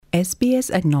SBS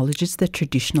acknowledges the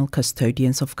traditional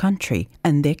custodians of country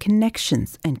and their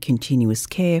connections and continuous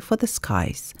care for the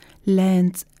skies,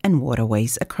 lands and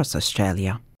waterways across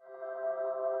Australia.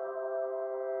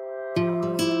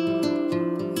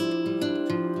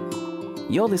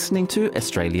 You're listening to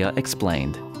Australia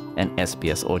Explained, an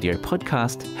SBS audio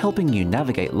podcast helping you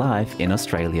navigate life in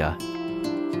Australia.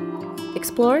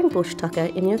 Exploring bush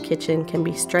tucker in your kitchen can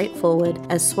be straightforward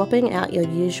as swapping out your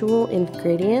usual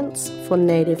ingredients for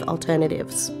native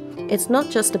alternatives. It's not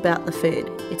just about the food,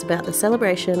 it's about the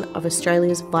celebration of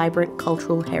Australia's vibrant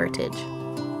cultural heritage.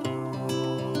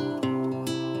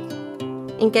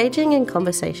 Engaging in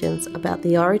conversations about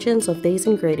the origins of these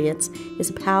ingredients is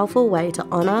a powerful way to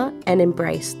honour and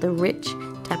embrace the rich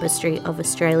tapestry of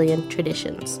Australian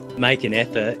traditions. Make an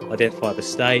effort, identify the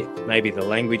state, maybe the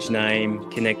language name,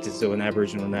 connect it to an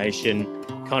Aboriginal nation,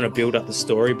 kind of build up the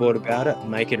storyboard about it,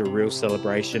 make it a real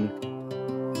celebration.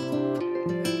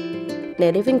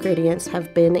 Native ingredients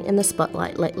have been in the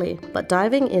spotlight lately, but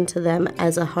diving into them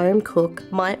as a home cook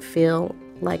might feel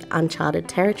like uncharted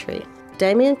territory.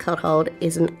 Damien Cuthold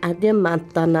is an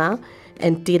Adnyamathanha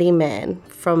and Diddy man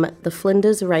from the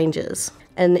Flinders Ranges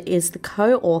and is the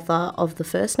co-author of the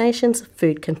First Nations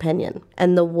Food Companion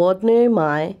and the Wadnu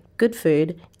Mai Good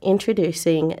Food,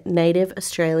 introducing native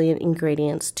Australian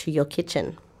ingredients to your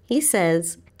kitchen. He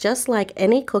says, just like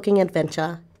any cooking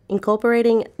adventure,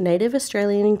 incorporating native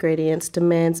Australian ingredients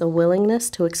demands a willingness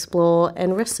to explore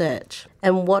and research.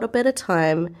 And what a better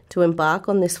time to embark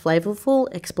on this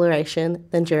flavourful exploration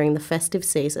than during the festive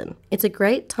season. It's a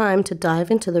great time to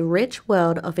dive into the rich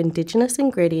world of Indigenous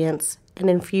ingredients and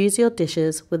infuse your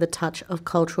dishes with a touch of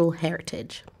cultural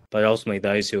heritage. But ultimately,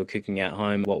 those who are cooking at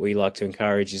home, what we like to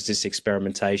encourage is this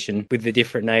experimentation with the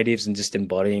different natives and just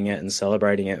embodying it and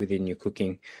celebrating it within your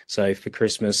cooking. So for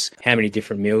Christmas, how many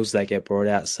different meals they get brought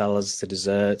out, salads to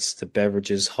desserts to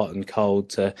beverages, hot and cold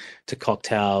to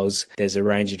cocktails. There's a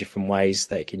range of different ways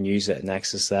they can use it and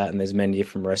access that. And there's many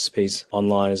different recipes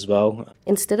online as well.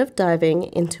 Instead of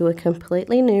diving into a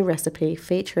completely new recipe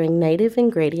featuring native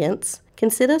ingredients,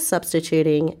 consider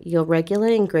substituting your regular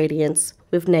ingredients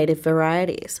with native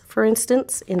varieties. For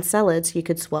instance, in salads you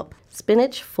could swap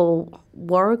spinach for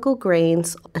warrigal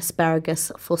greens,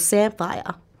 asparagus for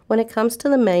samphire. When it comes to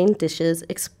the main dishes,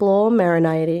 explore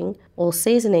marinating or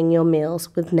seasoning your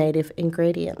meals with native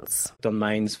ingredients. On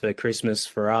mains for Christmas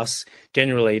for us,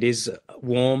 generally it is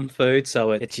warm food,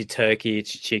 so it's your turkey,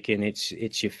 it's your chicken, it's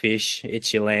your fish,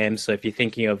 it's your lamb. So if you're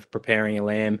thinking of preparing a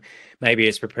lamb, maybe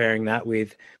it's preparing that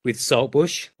with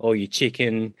saltbush, or your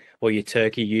chicken or your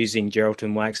turkey using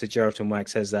gelatin wax. The gelatin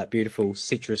wax has that beautiful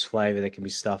citrus flavour that can be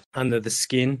stuffed under the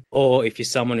skin. Or if you're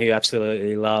someone who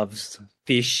absolutely loves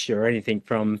fish or anything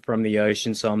from the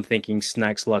ocean, so I'm thinking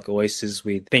snacks like oysters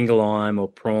with finger lime or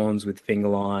prawns with finger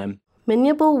lime.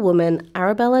 Minyabul woman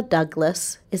Arabella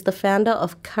Douglas is the founder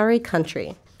of Curry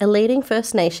Country, a leading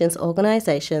First Nations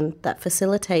organisation that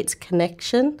facilitates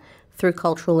connection through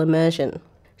cultural immersion.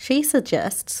 She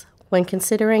suggests, when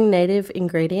considering native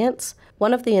ingredients,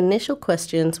 one of the initial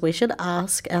questions we should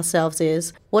ask ourselves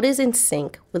is, what is in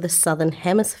sync with the Southern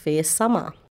Hemisphere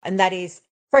summer? And that is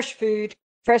fresh food,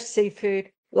 fresh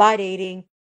seafood, light eating,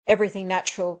 everything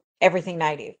natural, everything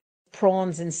native.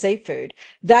 Prawns and seafood,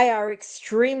 they are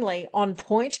extremely on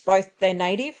point. Both they're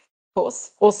native, of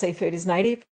course, all seafood is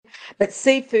native, but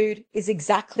seafood is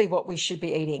exactly what we should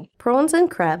be eating. Prawns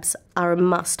and crabs are a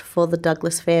must for the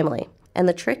Douglas family, and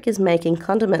the trick is making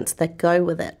condiments that go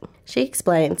with it. She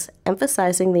explains,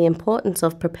 emphasising the importance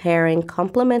of preparing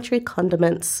complementary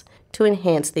condiments to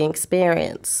enhance the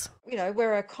experience. You know,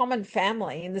 we're a common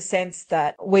family in the sense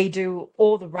that we do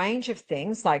all the range of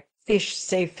things like fish,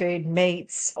 seafood,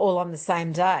 meats, all on the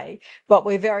same day. But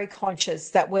we're very conscious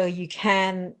that where you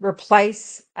can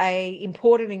replace a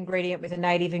imported ingredient with a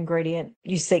native ingredient,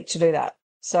 you seek to do that.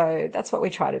 So that's what we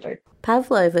try to do.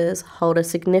 Pavlovas hold a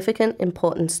significant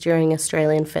importance during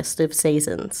Australian festive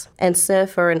seasons and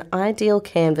serve for an ideal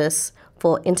canvas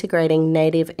for integrating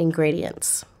native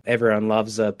ingredients. Everyone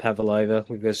loves a pavlova.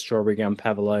 We've got strawberry gum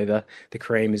pavlova. The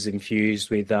cream is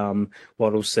infused with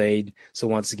wattle seed. So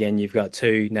once again, you've got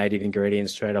two native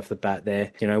ingredients straight off the bat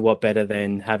there. You know, what better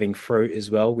than having fruit as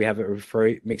well? We have it with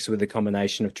fruit mixed with a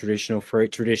combination of traditional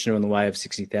fruit, traditional in the way of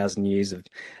 60,000 years of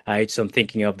age. So I'm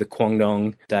thinking of the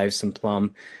Kwangdong, Davison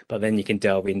plum, but then you can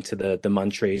delve into the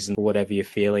munchies and whatever you're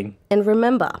feeling. And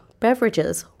remember,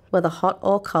 beverages, whether hot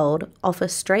or cold, offer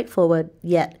straightforward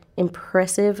yet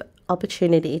impressive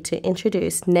opportunity to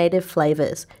introduce native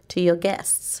flavours to your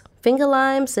guests. Finger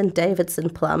limes and Davidson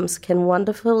plums can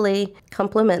wonderfully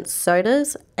complement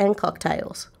sodas and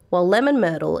cocktails, while lemon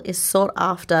myrtle is sought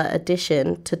after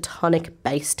addition to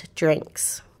tonic-based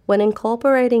drinks. When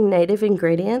incorporating native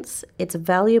ingredients, it's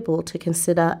valuable to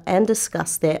consider and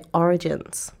discuss their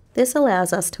origins. This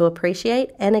allows us to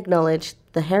appreciate and acknowledge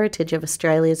the heritage of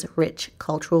Australia's rich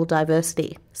cultural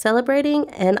diversity. Celebrating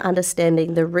and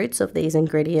understanding the roots of these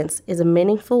ingredients is a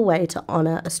meaningful way to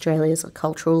honour Australia's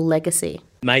cultural legacy.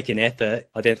 Make an effort,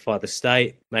 identify the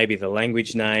state, maybe the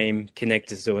language name,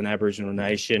 connect us to an Aboriginal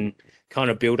nation, kind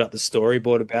of build up the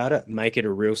storyboard about it, make it a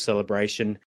real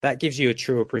celebration. That gives you a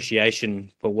true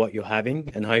appreciation for what you're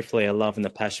having and hopefully a love and a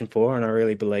passion for. And I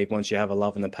really believe once you have a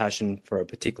love and a passion for a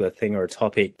particular thing or a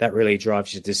topic, that really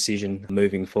drives your decision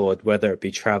moving forward, whether it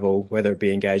be travel, whether it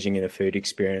be engaging in a food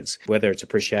experience, whether it's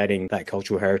appreciating that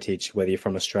cultural heritage, whether you're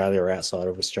from Australia or outside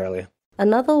of Australia.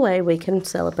 Another way we can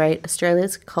celebrate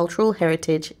Australia's cultural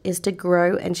heritage is to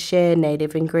grow and share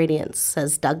native ingredients,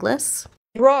 says Douglas.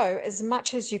 Grow as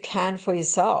much as you can for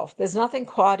yourself. There's nothing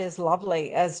quite as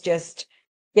lovely as just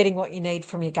getting what you need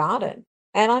from your garden.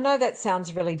 And I know that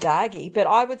sounds really daggy, but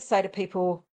I would say to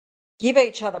people, give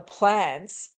each other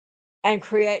plants and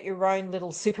create your own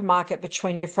little supermarket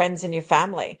between your friends and your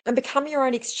family and become your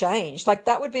own exchange. Like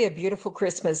that would be a beautiful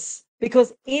Christmas,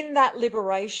 because in that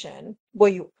liberation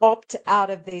where you opt out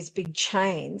of these big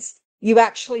chains, you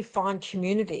actually find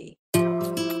community.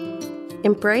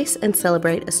 Embrace and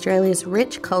celebrate Australia's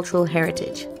rich cultural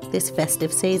heritage this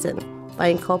festive season by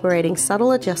incorporating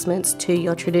subtle adjustments to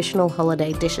your traditional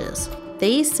holiday dishes.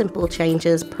 These simple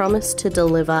changes promise to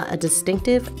deliver a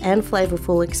distinctive and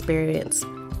flavourful experience,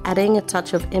 adding a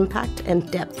touch of impact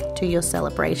and depth to your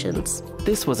celebrations.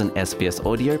 This was an SBS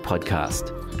audio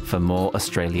podcast. For more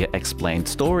Australia Explained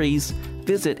stories,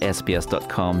 visit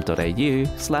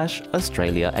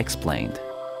sbs.com.au/Australia Explained.